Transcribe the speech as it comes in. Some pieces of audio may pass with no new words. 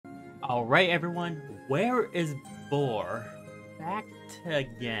Alright everyone, where is Boar? Back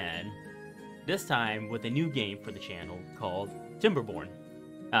again. This time with a new game for the channel called Timberborn.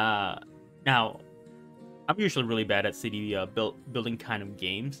 Now, I'm usually really bad at city building kind of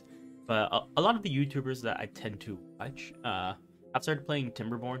games, but a lot of the YouTubers that I tend to watch, I've started playing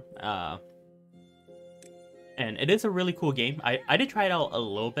Timberborn, and it is a really cool game. I did try it out a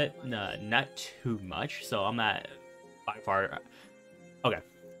little bit, not too much, so I'm not by far... Okay.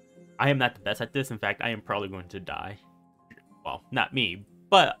 I am not the best at this. In fact, I am probably going to die. Well, not me,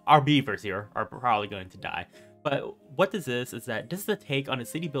 but our beavers here are probably going to die. But what this is that this is a take on a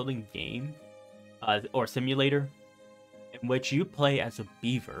city building game or simulator in which you play as a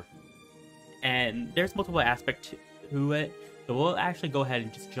beaver. And there's multiple aspects to it. So we'll actually go ahead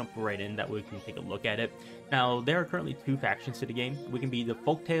and just jump right in. That way we can take a look at it. Now, there are currently two factions to the game. We can be the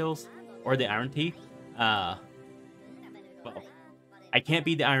Folktails or the Iron Teeth. Well, I can't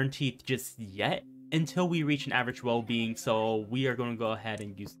be the Iron Teeth just yet until we reach an average well-being, so we are going to go ahead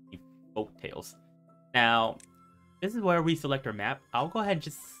and use the Folktails. Now, this is where we select our map. I'll go ahead and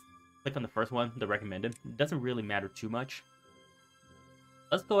just click on the first one, the recommended. It doesn't really matter too much.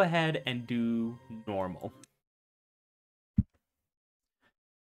 Let's go ahead and do normal.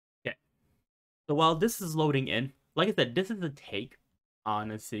 Okay. So while this is loading in, like I said, this is a take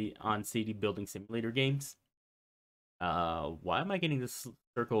on city building simulator games. Why am I getting this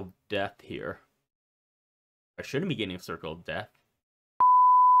circle of death here? I shouldn't be getting a circle of death.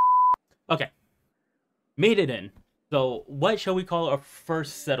 Okay. Made it in. So, what shall we call our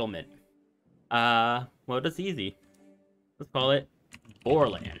first settlement? Well, that's easy. Let's call it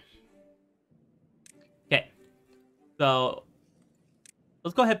Borland. Okay. So,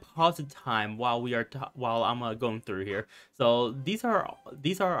 let's go ahead and pause the time while I'm going through here. So, these are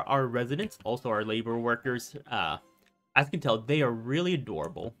our residents, also our labor workers. As you can tell, they are really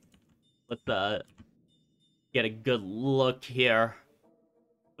adorable. Let's get a good look here.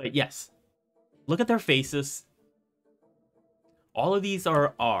 But yes, look at their faces. All of these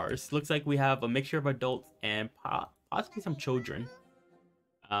are ours. Looks like we have a mixture of adults and possibly some children.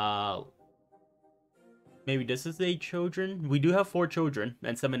 Maybe this is a children. We do have 4 children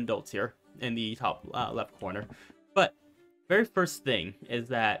and some adults here in the top left corner. But very first thing is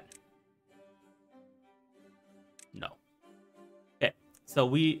that no. So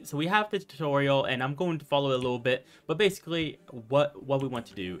we have the tutorial, and I'm going to follow it a little bit. But basically, what we want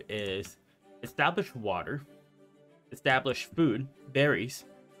to do is establish water, establish food, berries.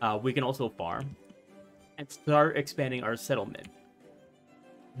 We can also farm, and start expanding our settlement.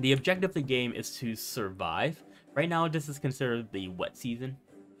 The objective of the game is to survive. Right now, this is considered the wet season.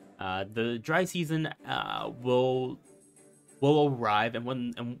 The dry season will arrive, and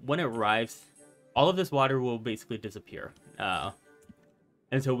when it arrives, all of this water will basically disappear.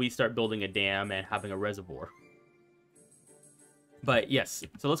 Until we start building a dam and having a reservoir. But yes,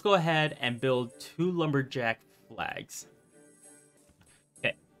 so let's go ahead and build 2 lumberjack flags.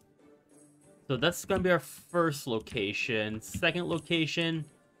 Okay. So that's going to be our first location. Second location,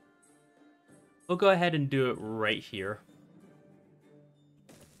 we'll go ahead and do it right here.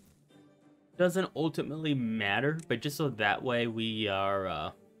 Doesn't ultimately matter, but just so that way we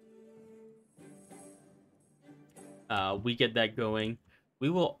are... we get that going. We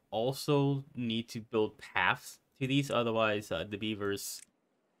will also need to build paths to these, otherwise the beavers,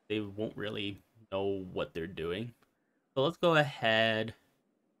 they won't really know what they're doing. So let's go ahead.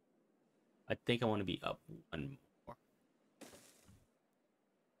 I think I want to be up 1 more.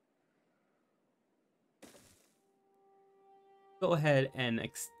 Go ahead and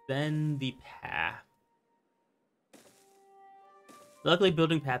extend the path. Luckily,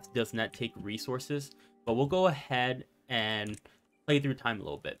 building paths does not take resources, but we'll go ahead and play through time a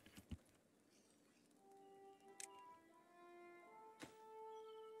little bit.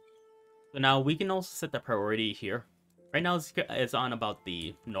 So now we can also set the priority here. Right now it's on about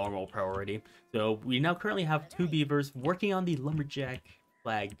the normal priority. So we now currently have 2 beavers working on the lumberjack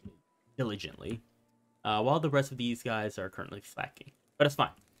flag diligently, while the rest of these guys are currently slacking. But it's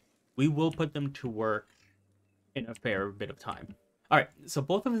fine. We will put them to work in a fair bit of time. Alright, so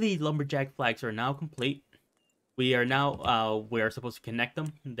both of the lumberjack flags are now complete. We are now, we are supposed to connect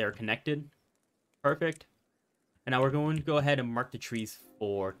them. They're connected. Perfect. And now we're going to go ahead and mark the trees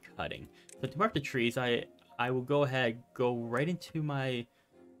for cutting. So to mark the trees, I will go ahead, go right into my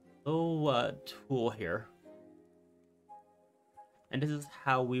little tool here. And this is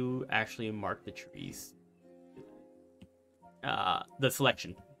how we will actually mark the trees. The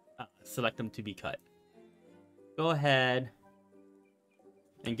selection. Select them to be cut. Go ahead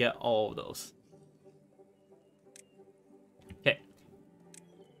and get all of those. Okay.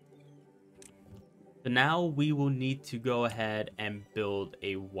 So now we will need to go ahead and build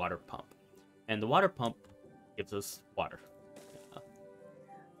a water pump. And the water pump gives us water. Uh,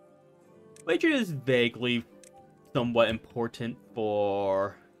 which is vaguely somewhat important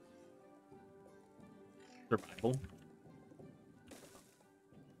for survival.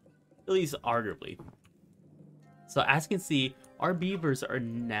 At least arguably. So as you can see, our beavers are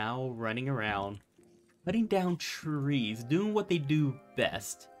now running around, cutting down trees, doing what they do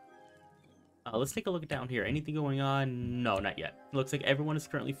best. Let's take a look down here. Anything going on? No, not yet. It looks like everyone is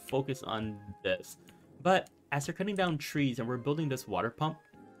currently focused on this. But as they're cutting down trees and we're building this water pump,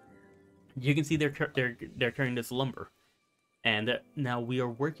 you can see they're carrying this lumber. And now we are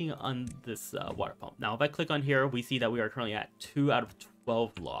working on this water pump. Now, if I click on here, we see that we are currently at 2 out of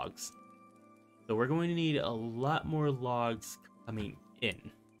 12 logs. So we're going to need a lot more logs coming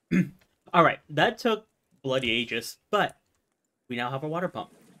in. All right, that took bloody ages, but we now have a water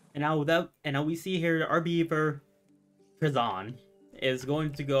pump. And now we see here our beaver, Kazan, is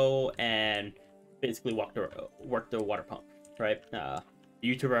going to go and basically work the water pump, right? The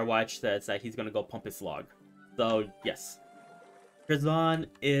YouTuber I watched says that he's going to go pump his log. So, yes. Kazan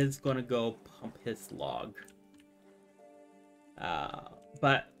is going to go pump his log.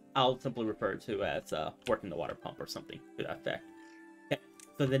 But I'll simply refer to as working the water pump or something to that effect. Okay.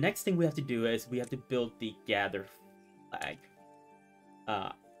 So the next thing we have to do is we have to build the gather flag.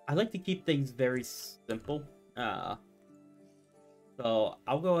 I like to keep things very simple. So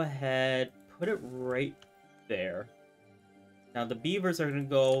I'll go ahead, put it right there. Now the beavers are gonna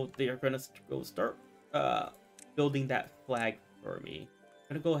go. They are gonna go start building that flag for me.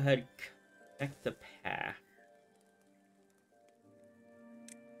 I'm gonna go ahead and connect the path.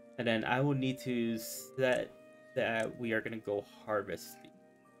 And then I will need to set that we are going to go harvesting,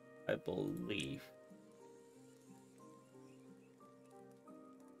 I believe.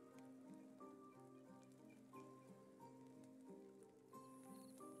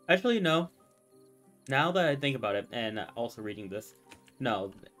 Actually, no. Now that I think about it, and also reading this,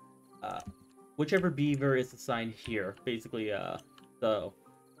 no. Whichever beaver is assigned here, basically, the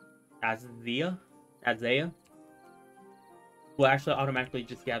Azea, will actually automatically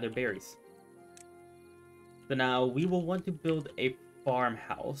just gather berries. So now we will want to build a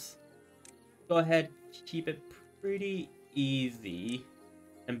farmhouse. Go ahead, keep it pretty easy,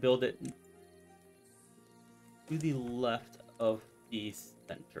 and build it to the left of the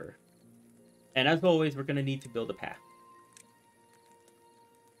center. And as always, we're going to need to build a path.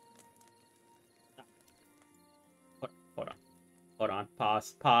 Hold on,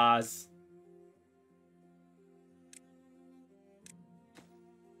 pause.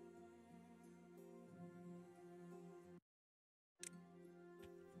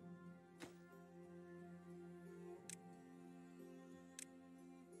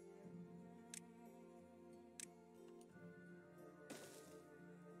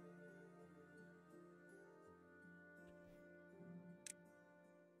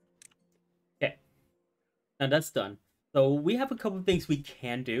 Okay, now that's done. So we have a couple of things we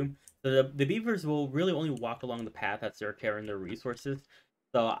can do. So the beavers will really only walk along the path as they're carrying their resources.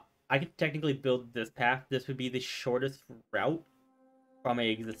 So I could technically build this path. This would be the shortest route from an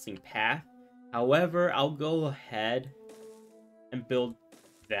existing path. However, I'll go ahead and build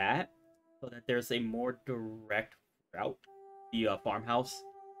that so that there's a more direct route to the farmhouse.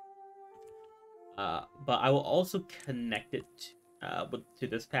 But I will also connect it to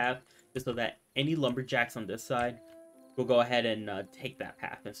this path just so that any lumberjacks on this side will go ahead and take that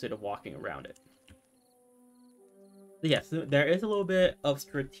path instead of walking around it. So yes, there is a little bit of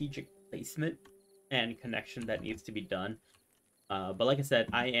strategic placement and connection that needs to be done. But like I said,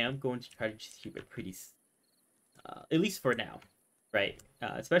 I am going to try to just keep it pretty, at least for now, right?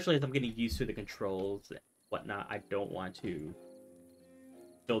 Especially as I'm getting used to the controls and whatnot. I don't want to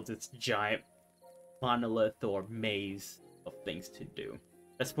build this giant monolith or maze of things to do.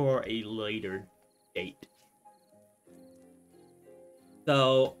 That's for a later date.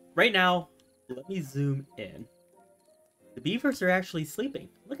 So, right now, let me zoom in. The beavers are actually sleeping.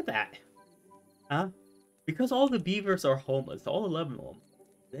 Look at that. Huh? Because all the beavers are homeless, all 11 of them,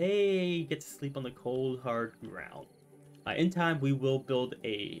 they get to sleep on the cold, hard ground. In time, we will build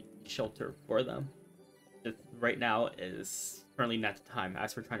a shelter for them. Just right now is currently not the time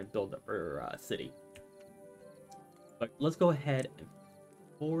as we're trying to build up our city. But let's go ahead and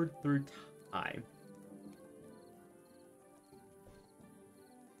forward through time.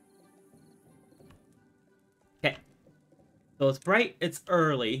 Okay. So it's bright, it's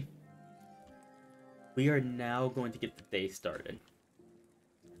early. We are now going to get the day started.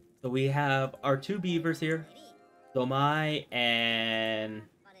 So we have our two beavers here, Domai and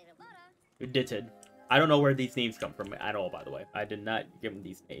Ditted. I don't know where these names come from at all, by the way. I did not give them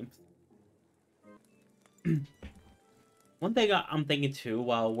these names. One thing I'm thinking too,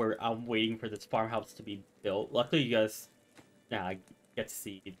 while I'm waiting for this farmhouse to be built. Luckily, you guys get to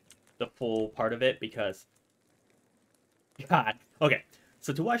see the full part of it because, God. Okay,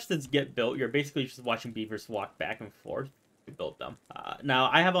 so to watch this get built, you're basically just watching beavers walk back and forth to build them. Now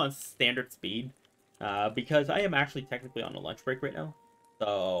I have on standard speed because I am actually technically on a lunch break right now,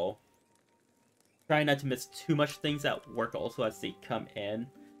 so trying not to miss too much things at work also as they come in.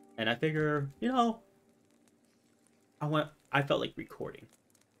 And I figure, I felt like recording.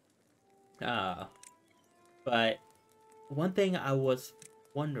 But one thing I was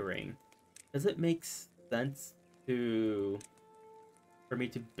wondering, does it make sense for me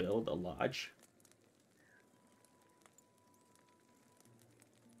to build a lodge?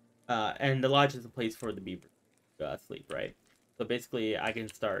 And the lodge is a place for the beavers to sleep, right? So basically, I can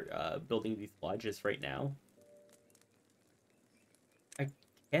start building these lodges right now. I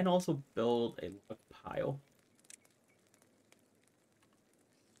can also build a log pile,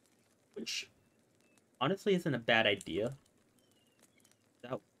 which honestly isn't a bad idea.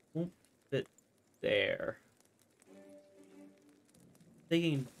 That won't fit there.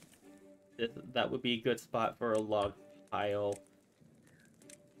 Thinking that would be a good spot for a log pile.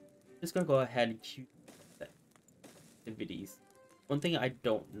 Just gonna go ahead and choose activities. One thing I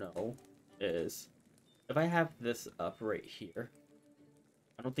don't know is if I have this up right here,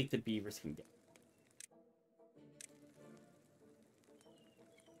 I don't think the beavers can get.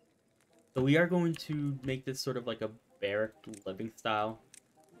 So we are going to make this sort of like a barrack living style.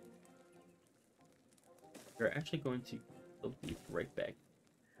 We're actually going to build these right back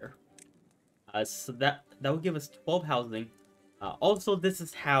here. So that will give us 12 housing. Also, this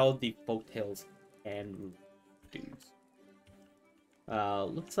is how the Folktails can reduce.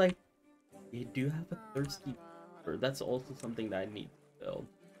 Looks like we do have a thirsty beaver. That's also something that I need to build.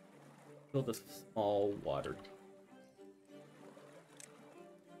 Build a small water tank.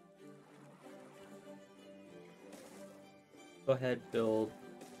 Go ahead, build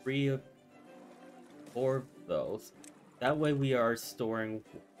 4 of those. That way we are storing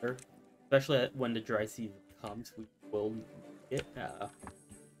water, especially when the dry season comes. We will need it.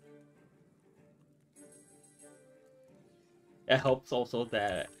 It helps also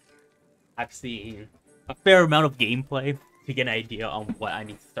that I've seen a fair amount of gameplay to get an idea on what I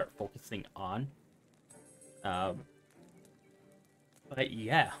need to start focusing on. But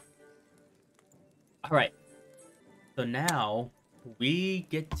yeah. Alright. So now we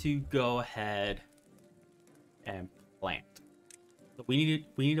get to go ahead and plant. So we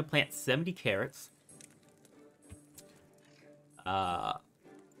need to plant 70 carrots.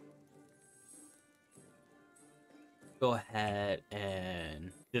 Go ahead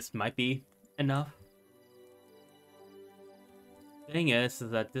and this might be enough. Thing is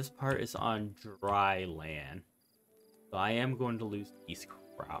that this part is on dry land, so I am going to lose these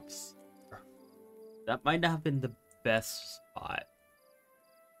crops. That might not have been the best spot,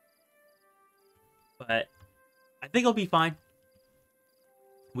 but I think I'll be fine.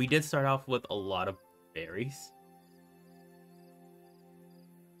 We did start off with a lot of berries.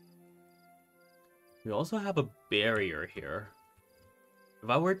 We also have a barrier here. If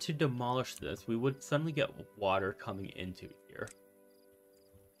I were to demolish this, we would suddenly get water coming into here.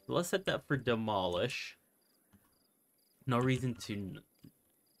 So let's set that for demolish. No reason to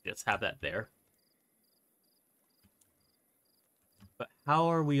just have that there. But how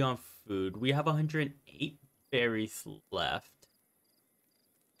are we on food? We have 108 berries left.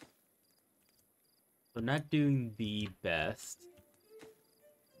 So not doing the best.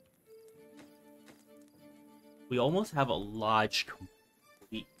 We almost have a lodge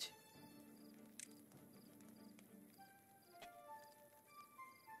complete.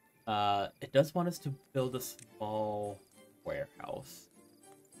 It does want us to build a small warehouse.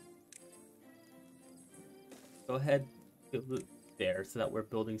 Go ahead, build it there so that we're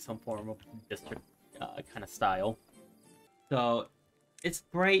building some form of district kind of style. So it's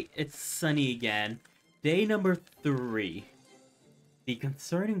bright, it's sunny again. Day number 3. The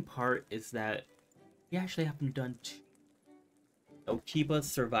concerning part is that we actually haven't done too. It'll keep us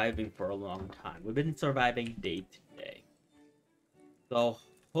surviving for a long time. We've been surviving day to day. So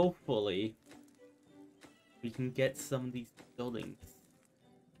hopefully we can get some of these buildings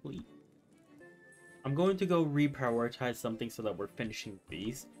complete. I'm going to go reprioritize something so that we're finishing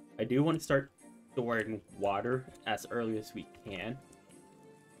these. I do want to start storing water as early as we can,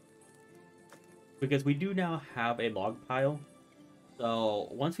 because we do now have a log pile. So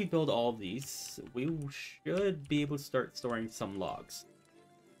once we build all of these, we should be able to start storing some logs.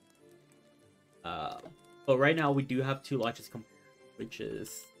 Uh, but right now we do have 2 lodges complete, which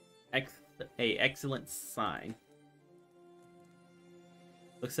is a excellent sign.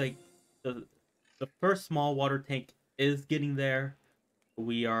 Looks like the first small water tank is getting there.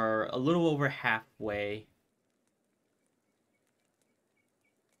 We are a little over halfway.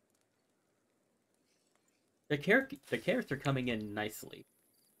 The carrots are coming in nicely.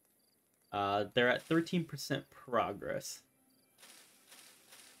 They're at 13% progress,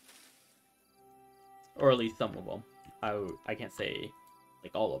 or at least some of them. I can't say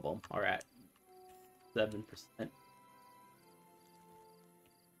like all of them are at 7%.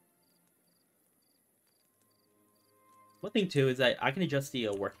 One thing too is that I can adjust the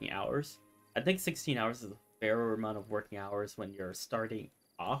working hours. I think 16 hours is a fair amount of working hours when you're starting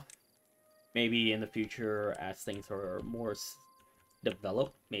off. Maybe in the future, as things are more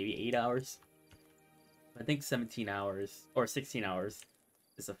developed, maybe 8 hours. I think 17 hours or 16 hours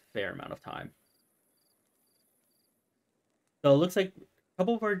is a fair amount of time. So it looks like a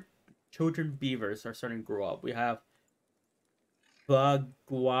couple of our children beavers are starting to grow up. We have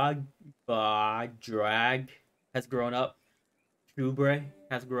Drag has grown up. Shubre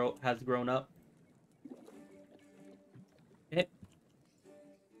has grown up. Okay.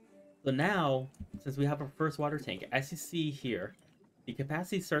 So now, since we have our first water tank, as you see here, the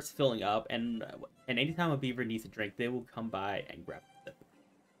capacity starts filling up, and anytime a beaver needs a drink, they will come by and grab it.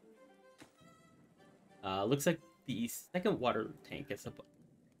 Looks like the second water tank is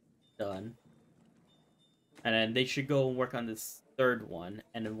done. And then they should go and work on this third one,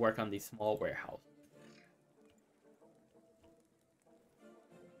 and then work on the small warehouse.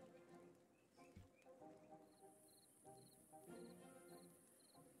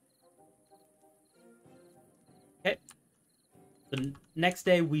 Okay. The next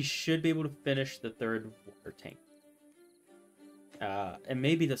day, we should be able to finish the third water tank. And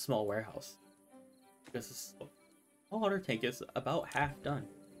maybe the small warehouse. Because the small water tank is about half done.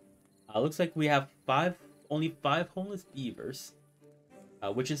 Looks like we have only 5 homeless beavers.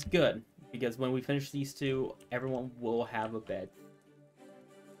 Which is good, because when we finish these 2, everyone will have a bed.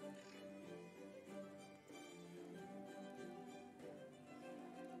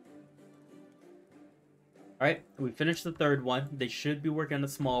 Alright, we finished the third one. They should be working on a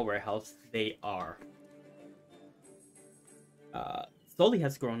small warehouse. They are. Sully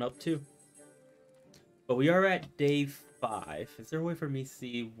has grown up too. But we are at day 5. Is there a way for me to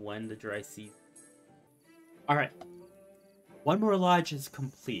see when the dry season? Alright. One more lodge is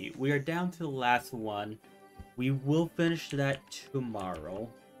complete. We are down to the last one. We will finish that tomorrow.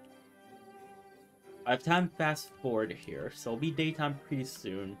 I have time fast forward here, so it'll be daytime pretty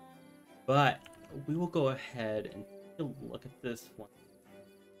soon. But we will go ahead and take a look at this one.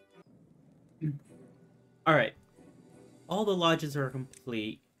 Alright. All the lodges are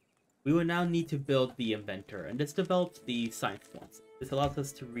complete. We will now need to build the inventor, and this develops the science ones. This allows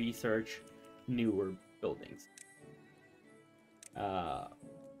us to research newer buildings. So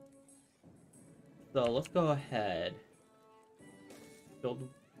let's go ahead. Build.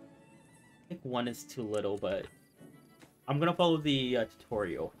 I think 1 is too little, but I'm gonna follow the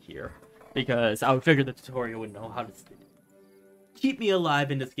tutorial here, because I would figure the tutorial would know how to keep me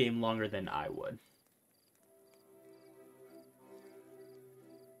alive in this game longer than I would.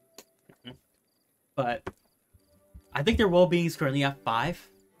 But I think their well-being is currently at 5.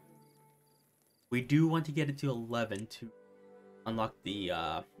 We do want to get it to 11 to unlock the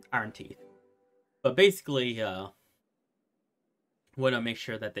iron teeth. But basically, we want to make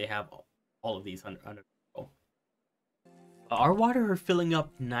sure that they have all of these under control. Our water are filling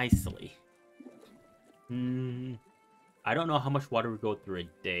up nicely. I don't know how much water we go through a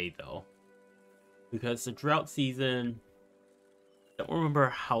day, though. Because the drought season... I don't remember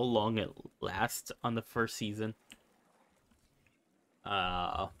how long it lasts on the first season.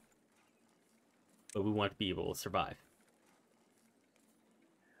 But we want to be able to survive.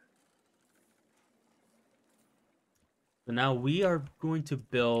 So now we are going to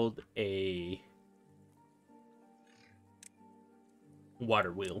build a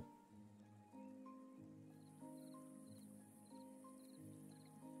water wheel.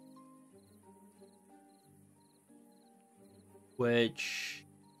 Which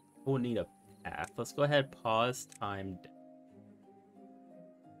will need a path. Let's go ahead, pause time.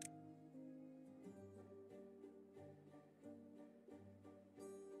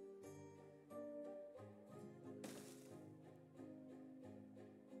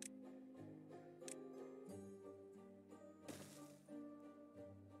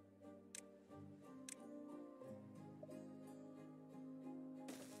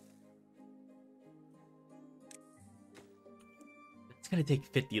 It's gonna take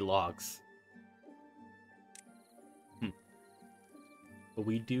 50 logs. but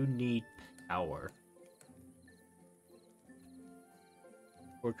we do need power.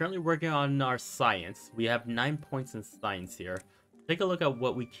 We're currently working on our science. We have 9 points in science here. Take a look at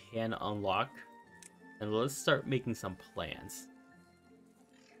what we can unlock, and let's start making some plans.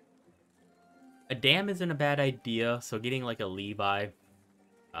 A dam isn't a bad idea, so getting like a Levi,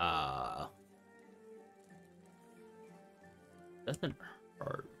 doesn't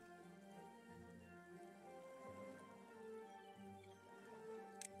hurt.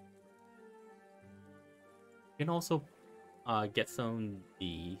 You can also get some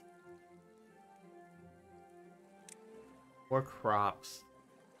the more crops.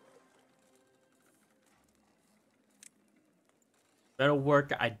 That'll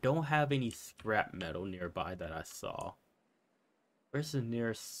work. I don't have any scrap metal nearby that I saw. Where's the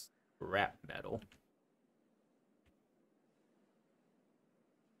nearest scrap metal?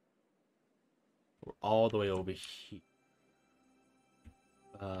 We're all the way over here.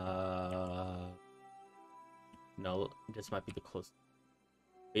 No, this might be the closest.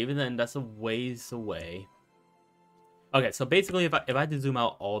 Even then, that's a ways away. Okay, so basically, if I had to zoom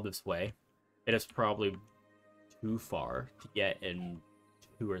out all this way, it is probably too far to get in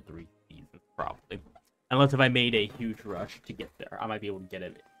 2 or 3 seasons, probably. Unless if I made a huge rush to get there, I might be able to get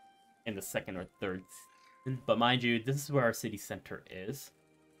it in the 2nd or 3rd season. But mind you, this is where our city center is.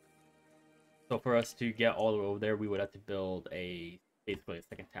 So for us to get all the way over there, we would have to build basically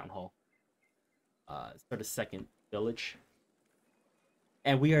a 2nd town hall. Start a 2nd village.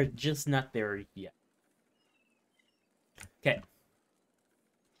 And we are just not there yet. Okay.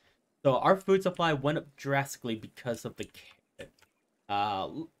 So our food supply went up drastically because of the carrot.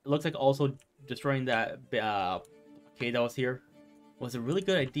 Looks like also destroying that blockade that was here was a really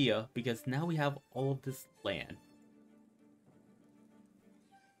good idea because now we have all of this land.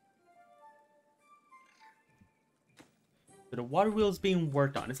 So the water wheel is being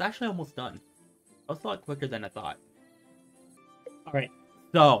worked on. It's actually almost done. That was a lot quicker than I thought. Alright,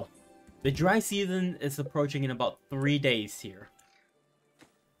 so the dry season is approaching in about 3 days here.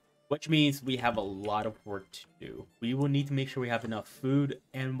 Which means we have a lot of work to do. We will need to make sure we have enough food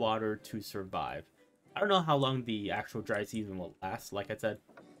and water to survive. I don't know how long the actual dry season will last, like I said.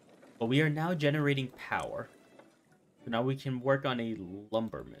 But we are now generating power. So now we can work on a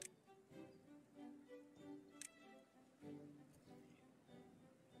lumber mill.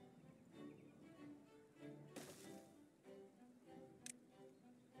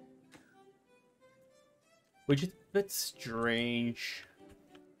 Which is a bit strange.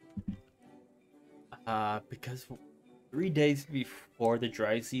 Because 3 days before the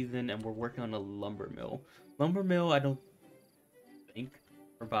dry season and we're working on a lumber mill. Lumber mill, I don't think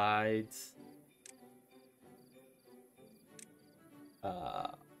provides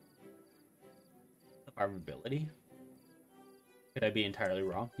survivability. Could I be entirely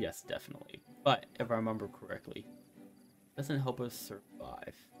wrong? Yes, definitely. But if I remember correctly, it doesn't help us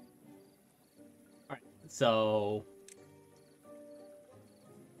survive. Alright, so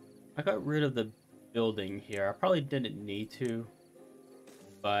I got rid of the building here. I probably didn't need to,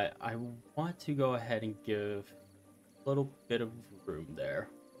 but I want to go ahead and give a little bit of room there.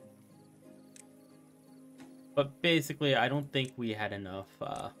 But basically, I don't think we had enough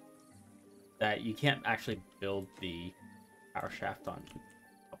that you can't actually build the power shaft on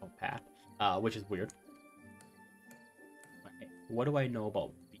top of a path, which is weird. Okay, what do I know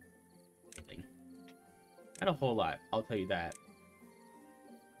about building? Not a whole lot, I'll tell you that.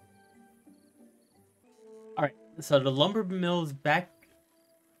 Alright, so the lumber mill is back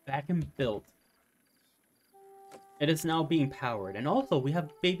and built. It is now being powered. And also, we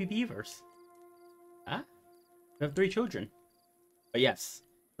have baby beavers. Huh? We have 3 children. But yes,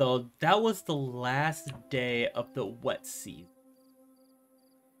 so that was the last day of the wet season.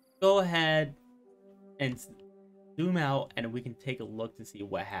 Go ahead and zoom out and we can take a look to see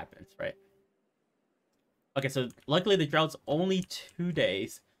what happens, right? Okay, so luckily the drought's only 2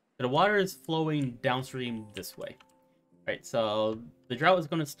 days. The water is flowing downstream this way. Right, so the drought is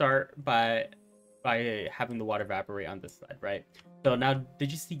going to start by having the water evaporate on this side, right? So now,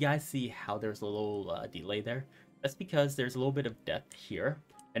 did you guys see how there's a little delay there? That's because there's a little bit of depth here,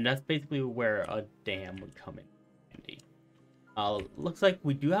 and that's basically where a dam would come in handy. Looks like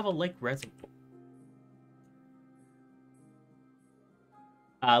we do have a lake reservoir.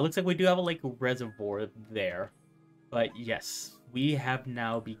 Looks like we do have a lake reservoir there. But yes, we have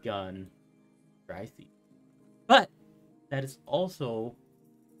now begun dry season. But that is also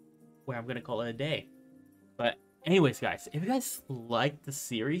where I'm going to call it a day. But anyways, guys, if you guys like the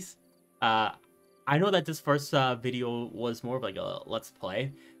series, I know that this first video was more of like a let's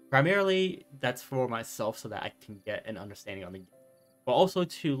play. Primarily, that's for myself so that I can get an understanding on the game. but also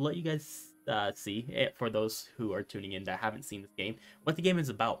to let you guys see it for those who are tuning in that haven't seen this game, what the game is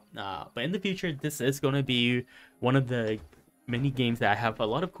about. But in the future, this is going to be one of the many games that I have a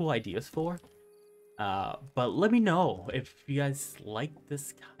lot of cool ideas for. But let me know if you guys like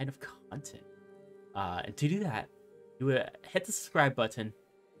this kind of content. And to do that, you hit the subscribe button,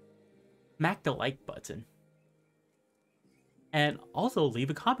 smack the like button, and also leave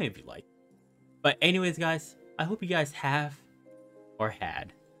a comment if you like. But anyways, guys, I hope you guys have or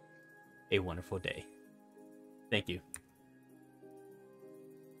had a wonderful day. Thank you.